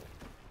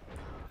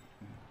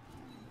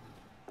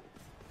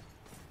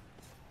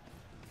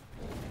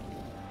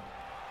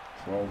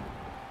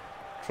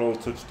 Troll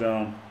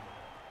touchdown.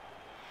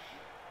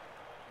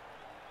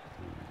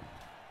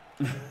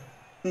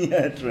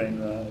 Yeah, train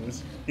wreck.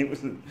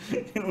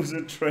 It was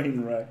a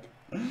train wreck.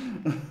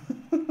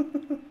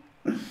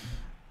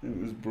 It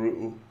was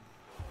brutal.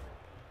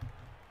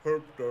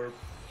 Herp derp,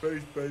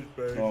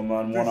 base. Oh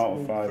man, 1 out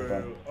of 5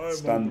 back.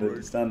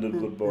 Standard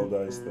Blood Bowl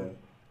dice there.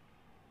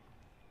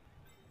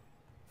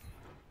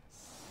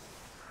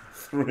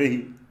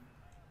 3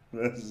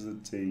 versus a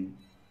team.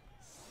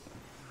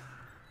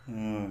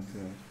 Oh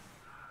god.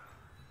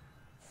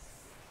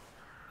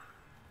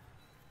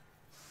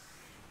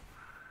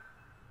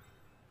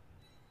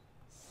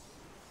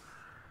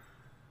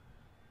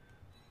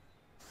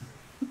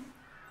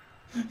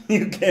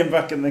 You came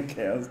back in the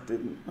chaos,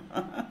 didn't you?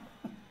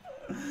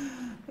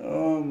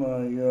 Oh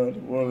my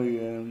god, what a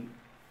game.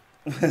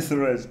 Where's the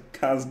rest?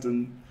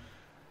 Kasdan,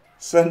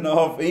 Sent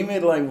off. He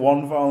made like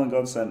 1 foul and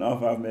got sent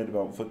off. I've made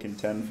about fucking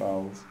 10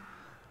 fouls.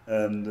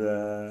 And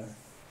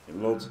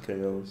loads of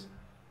KOs.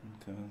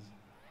 Okay.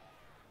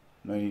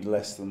 No, you need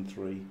less than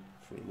 3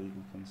 for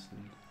illegal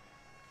concede.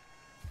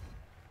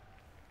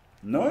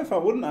 No, if I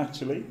wouldn't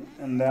actually.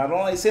 And I don't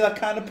like to see that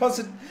kind of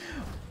positive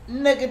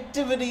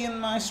negativity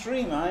in my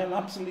stream. I am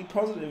absolutely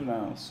positive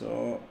now.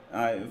 So,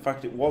 in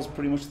fact, it was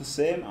pretty much the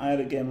same. I had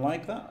a game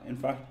like that. In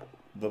fact,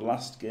 the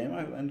last game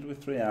I ended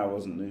with 3. I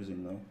wasn't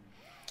losing though.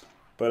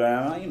 But,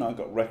 you know, I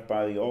got wrecked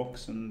by the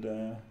Orcs and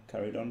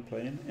carried on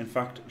playing. In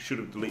fact, should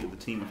have deleted the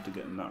team after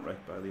getting that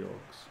wrecked by the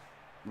Orcs.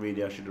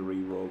 Really, I should have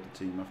re-rolled the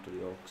team after the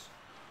Orcs.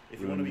 If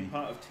you want to be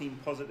part of Team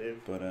Positive,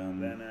 but,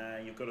 then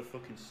you've got to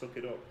fucking suck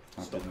it up.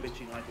 Stop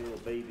bitching like a little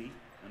baby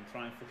and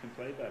try and fucking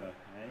play better,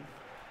 eh?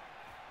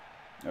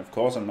 Of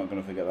course I'm not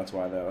going to forget that's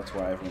why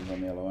everyone's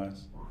on the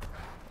LOS.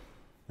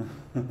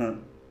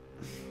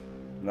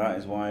 That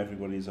is why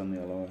everybody's on the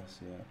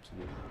LOS, yeah,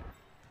 absolutely.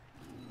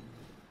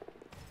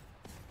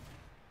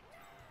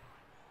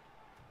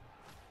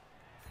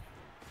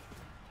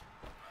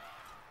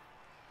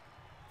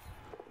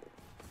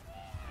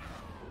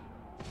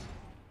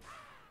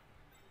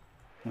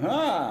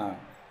 Ah!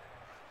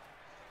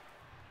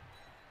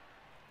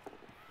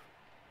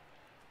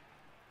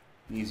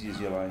 Easy as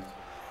you like.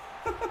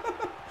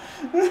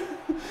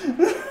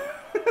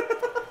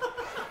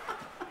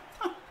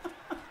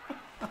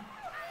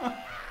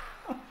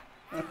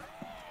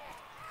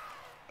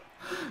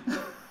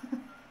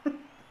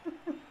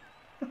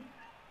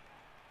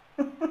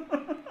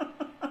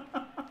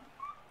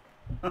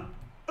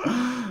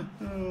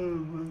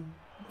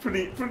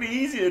 Pretty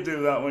easy to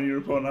do that when your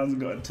opponent hasn't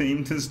got a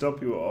team to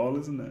stop you at all,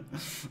 isn't it?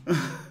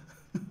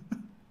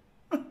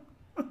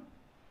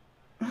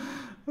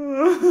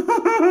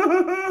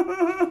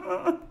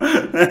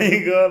 There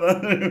you go,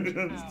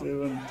 that's too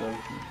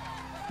fantastic.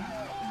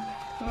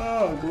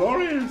 Oh,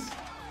 glorious!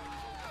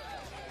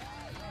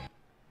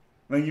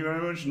 Thank you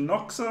very much,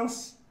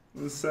 Noxos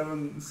with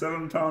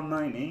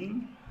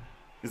 £7.19.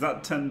 Is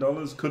that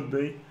 $10? Could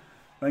be.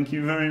 Thank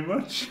you very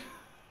much.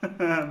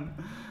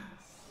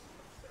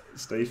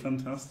 Stay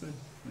fantastic.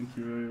 Thank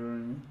you very, very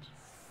much.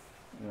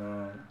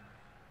 Wow.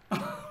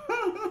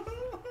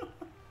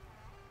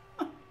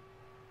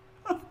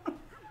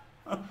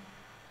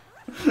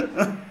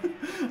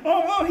 Oh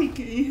wow, he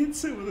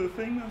hits it with a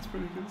thing. That's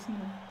pretty good, isn't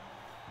it?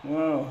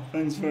 Wow,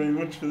 thanks very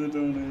much for the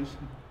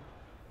donation.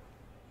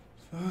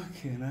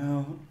 Fucking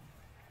hell.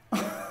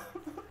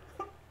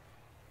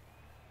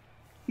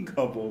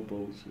 Gobbo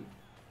bullshit.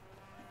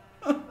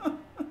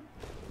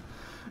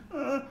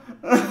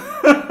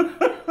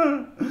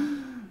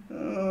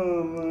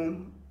 Oh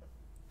man.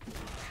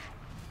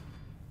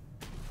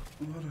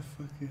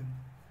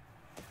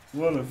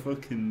 What a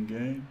fucking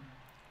game.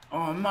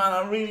 Oh man,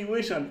 I really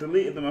wish I'd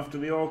deleted them after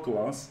the Orc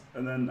loss.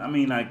 And then, I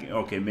mean,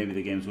 okay, maybe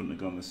the games wouldn't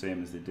have gone the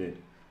same as they did.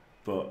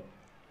 But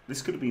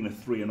this could have been a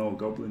 3-0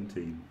 Goblin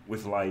team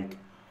with like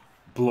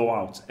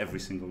blowouts every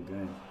single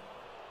game.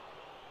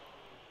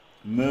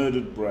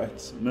 Murdered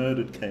Brett,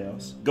 murdered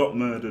Chaos, got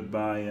murdered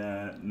by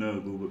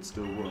Nurgle but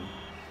still won.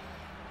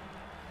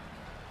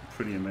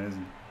 Pretty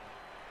amazing.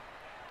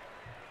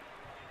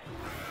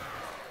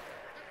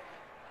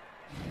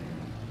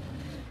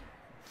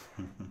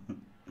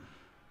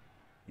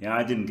 Yeah,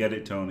 I didn't get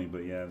it, Tony,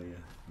 but yeah,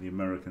 the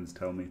Americans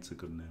tell me it's a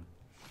good name.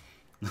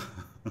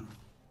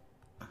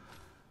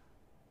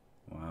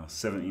 Wow,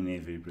 17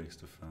 AV breaks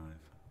to 5.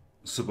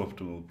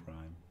 Suboptimal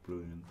prime,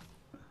 brilliant.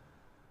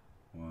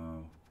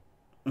 Wow.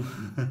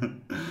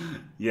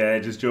 Yeah,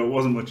 just Joe, it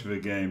wasn't much of a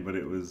game, but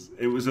it was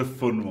a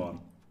fun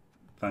one.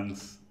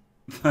 Thanks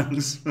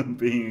for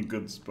being a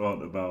good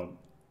sport about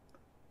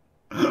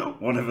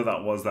whatever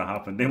that was that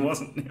happened. It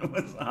was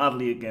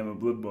hardly a game of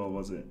Blood Bowl,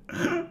 was it?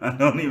 I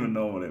don't even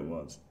know what it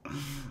was.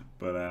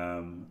 But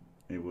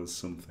it was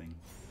something.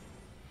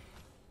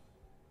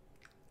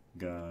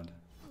 God.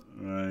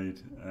 Right.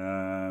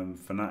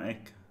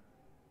 Fnatic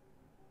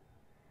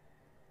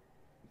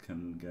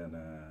can get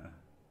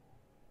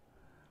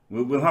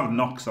we'll have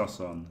Noxos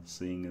on,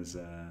 seeing as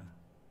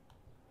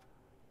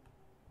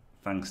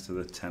thanks to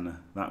the tenor.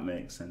 That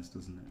makes sense,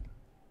 doesn't it?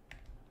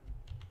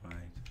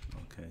 Right,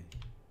 okay.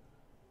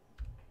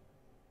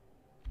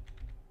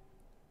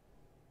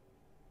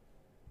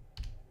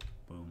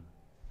 Boom.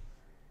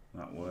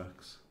 That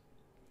works.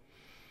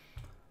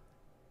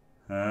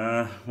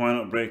 Why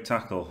not break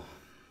tackle?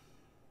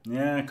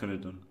 Yeah, I could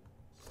have done.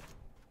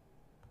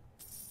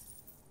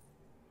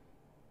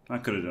 I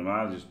could have done.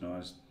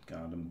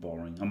 God, I'm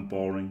boring. I'm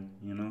boring,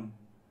 you know?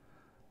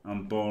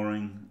 I'm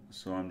boring,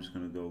 so I'm just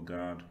going to go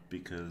guard,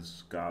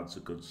 because guard's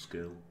a good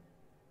skill.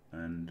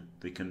 And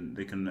they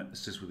can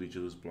assist with each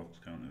other's blocks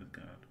counter with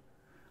guard.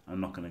 I'm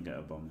not going to get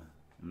a bomber.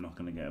 I'm not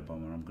going to get a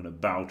bomber. I'm going to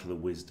bow to the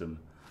wisdom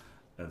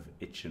of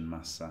Itchin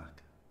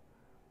Massak.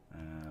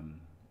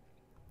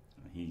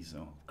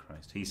 Oh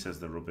Christ, he says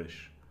they're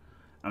rubbish.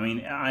 I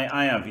mean,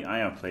 I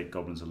have played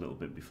Goblins a little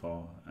bit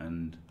before,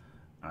 and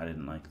I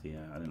didn't like the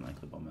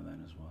bomber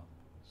then as well.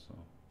 So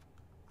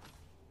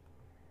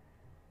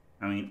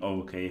I mean,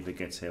 okay, if it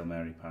gets Hail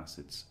Mary pass,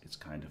 it's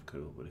kind of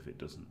cool, but if it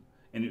doesn't,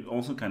 and it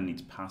also kind of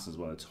needs pass as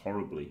well. It's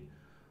horribly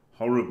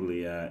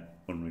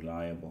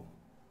unreliable.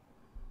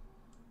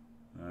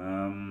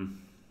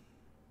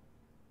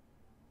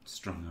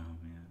 Strong arm,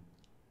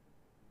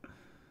 yeah.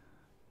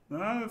 No,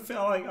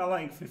 I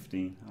like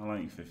 15. I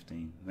like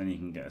 15. Then you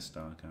can get a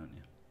star, can't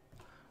you?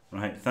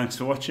 Right, thanks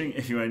for watching.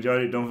 If you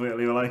enjoyed it, don't forget to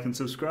leave a like and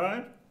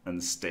subscribe,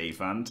 and stay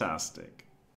fantastic.